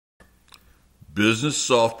Business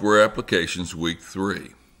Software Applications Week 3.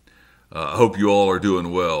 I hope you all are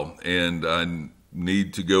doing well, and I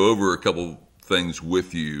need to go over a couple things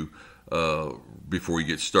with you before we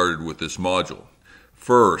get started with this module.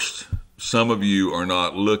 First, some of you are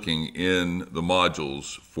not looking in the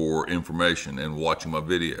modules for information and watching my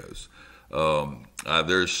videos.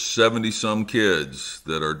 There's 70-some kids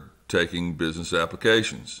that are taking business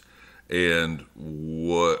applications. And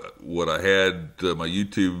what I had, my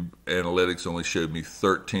YouTube analytics only showed me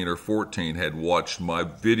 13 or 14 had watched my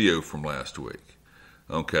video from last week.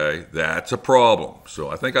 Okay, that's a problem. So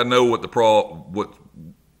I think I know what the problem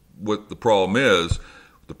is.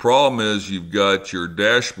 The problem is you've got your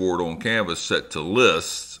dashboard on Canvas set to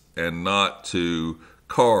lists and not to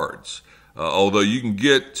cards. Although you can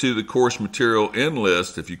get to the course material in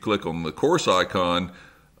list if you click on the course icon.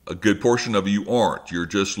 A good portion of you aren't. You're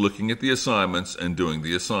just looking at the assignments and doing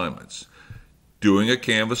the assignments. Doing a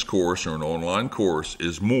Canvas course or an online course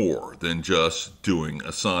is more than just doing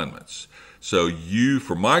assignments. So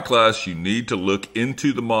for my class, you need to look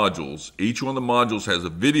into the modules. Each one of the modules has a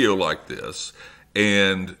video like this,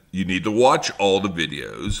 and you need to watch all the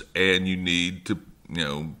videos, and you need to,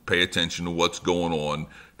 pay attention to what's going on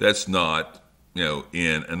that's not,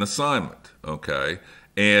 in an assignment, okay?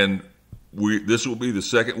 And this will be the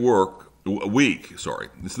second week. This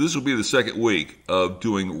will be the second week of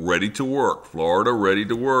doing Ready to Work, Florida Ready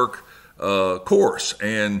to Work course.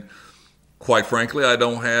 And quite frankly, I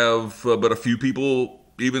don't have but a few people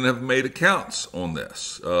even have made accounts on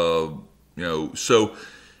this. So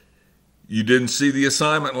you didn't see the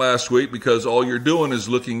assignment last week because all you're doing is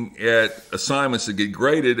looking at assignments that get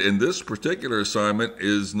graded, and this particular assignment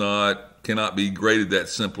cannot be graded that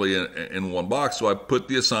simply in one box. So I put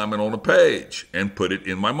the assignment on a page and put it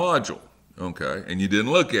in my module, okay? And you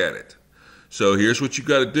didn't look at it. So here's what you've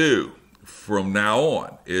got to do from now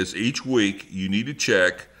on is each week you need to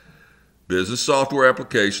check Business Software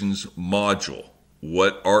Applications module.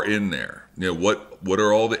 What are in there? What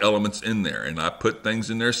are all the elements in there? And I put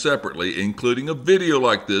things in there separately, including a video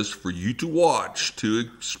like this for you to watch to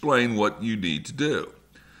explain what you need to do.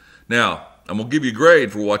 Now, I'm going to give you a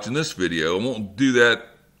grade for watching this video. I won't do that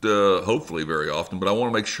hopefully very often, but I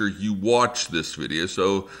want to make sure you watch this video,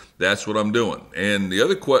 so that's what I'm doing. And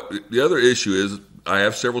the other issue is I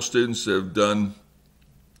have several students that have done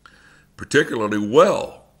particularly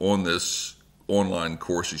well on this online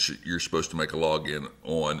course you're supposed to make a login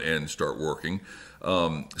on and start working.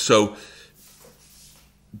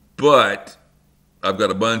 But I've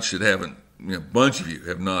got a bunch that haven't. A bunch of you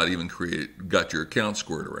have not even got your account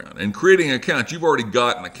squared around. And creating an account, you've already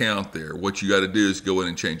got an account there. What you got to do is go in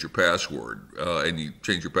and change your password. And you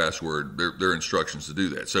change your password. There are instructions to do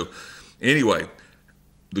that. So anyway,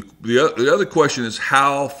 the other question is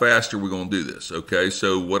how fast are we going to do this? Okay,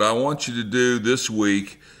 so what I want you to do this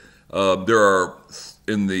week, there are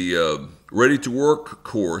in the Ready to Work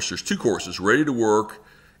course, there's two courses, Ready to Work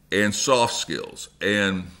and Soft Skills.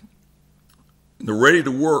 And the Ready to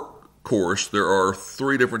Work course, there are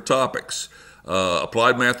three different topics: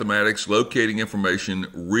 applied mathematics, locating information,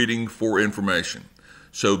 reading for information.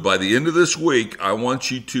 So by the end of this week, I want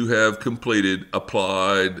you to have completed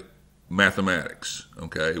applied mathematics.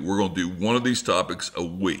 Okay, we're going to do one of these topics a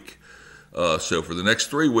week. So for the next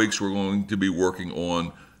 3 weeks, we're going to be working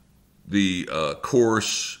on the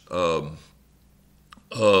course, Ready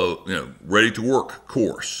to Work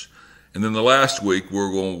course. And then the last week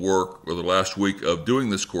we're going to work, or the last week of doing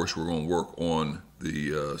this course, we're going to work on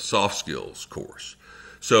the soft skills course.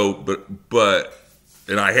 So,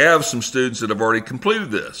 and I have some students that have already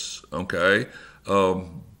completed this, okay?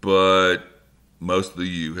 But most of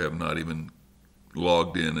you have not even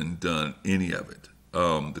logged in and done any of it.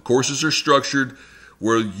 The courses are structured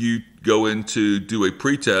where you go in to do a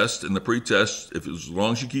pretest, and the pretest, as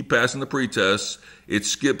long as you keep passing the pretest, it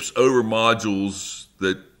skips over modules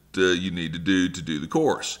that you need to do the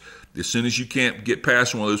course. As soon as you can't get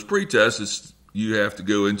past one of those pretests, you have to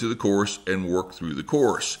go into the course and work through the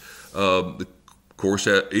course. The course,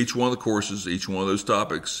 each one of the courses, each one of those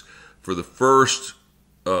topics, for the first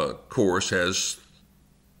course has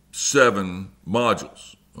 7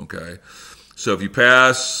 modules. Okay, so if you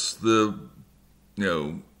pass the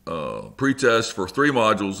pretest for 3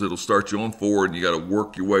 modules, it'll start you on 4, and you got to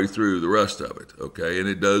work your way through the rest of it. Okay, and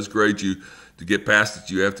it does grade you. To get past it,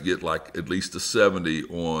 you have to get like at least a 70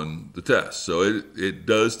 on the test. So it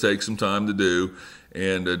does take some time to do,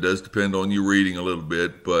 and it does depend on you reading a little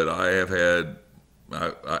bit. But I have had,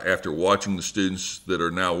 after watching the students that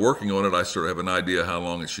are now working on it, I sort of have an idea how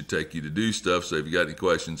long it should take you to do stuff. So if you got any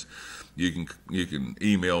questions, you can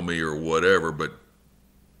email me or whatever. But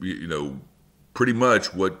pretty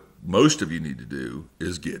much what most of you need to do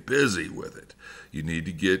is get busy with it. You need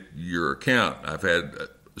to get your account. I've had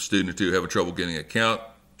a student or two having trouble getting account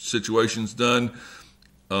situations done.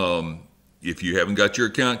 If you haven't got your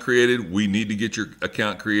account created, we need to get your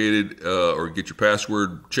account created or get your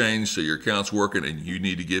password changed so your account's working, and you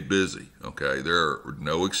need to get busy, okay? There are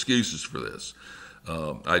no excuses for this.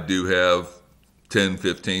 I do have 10,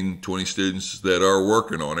 15, 20 students that are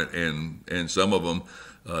working on it, and some of them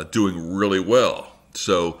doing really well.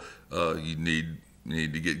 So you need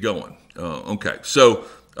to get going. Okay, so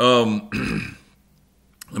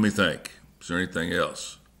let me think. Is there anything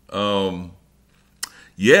else?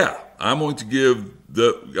 Yeah, I'm going to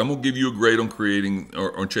give you a grade on creating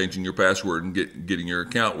or on changing your password and getting your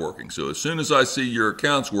account working. So as soon as I see your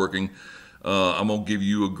account's working, I'm going to give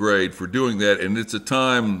you a grade for doing that, and it's a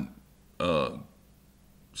time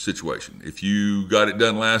situation. If you got it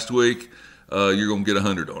done last week, you're going to get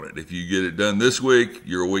 100 on it. If you get it done this week,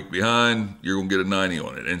 you're a week behind, you're going to get a 90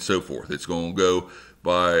 on it, and so forth. It's going to go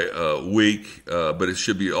by week, but it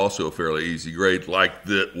should be also a fairly easy grade, like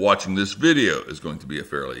watching this video is going to be a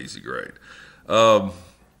fairly easy grade.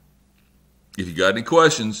 If you got any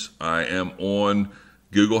questions, I am on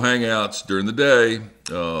Google Hangouts during the day.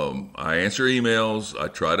 I answer emails.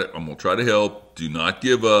 I'm going to try to help. Do not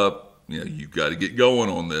give up. You've got to get going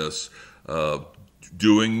on this.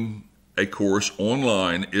 Doing a course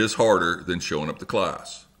online is harder than showing up to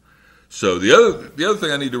class. So the other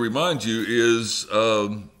thing I need to remind you is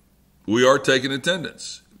we are taking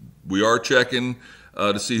attendance. We are checking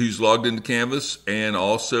to see who's logged into Canvas, and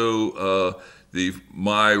also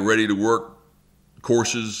my Ready to Work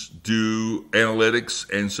courses do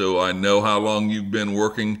analytics, and so I know how long you've been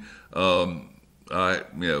working.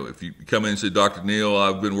 If you come in and say, Dr. Neal,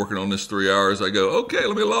 I've been working on this 3 hours, I go, okay,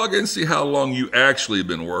 let me log in and see how long you actually have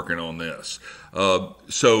been working on this.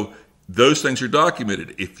 So those things are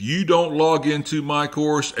documented. If you don't log into my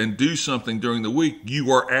course and do something during the week,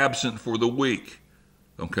 you are absent for the week,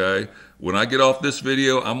 okay? When I get off this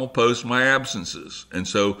video, I'm going to post my absences. And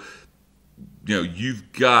so,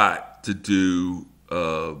 you've got to do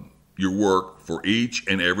your work for each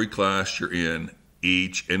and every class you're in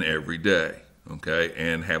each and every day, okay?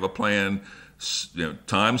 And have a plan,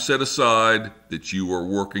 time set aside that you are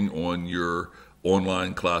working on your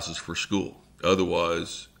online classes for school.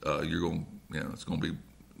 Otherwise, it's going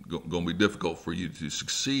to be difficult for you to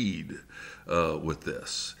succeed with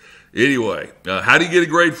this. Anyway, how do you get a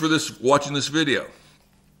grade for this? Watching this video,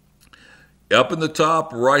 up in the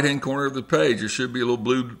top right-hand corner of the page, there should be a little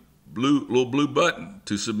blue button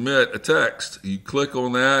to submit a text. You click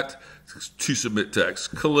on that to submit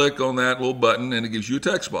text. Click on that little button, and it gives you a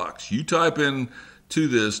text box. You type in to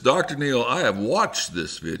this, Dr. Neal, I have watched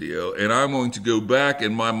this video, and I'm going to go back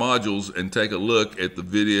in my modules and take a look at the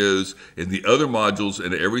videos and the other modules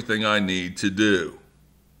and everything I need to do.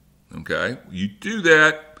 Okay? You do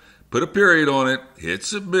that, put a period on it, hit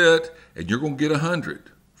submit, and you're going to get 100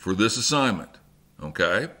 for this assignment.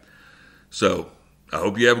 Okay? So, I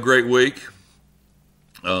hope you have a great week.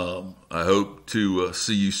 I hope to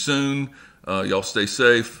see you soon. Y'all stay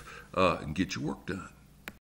safe and get your work done.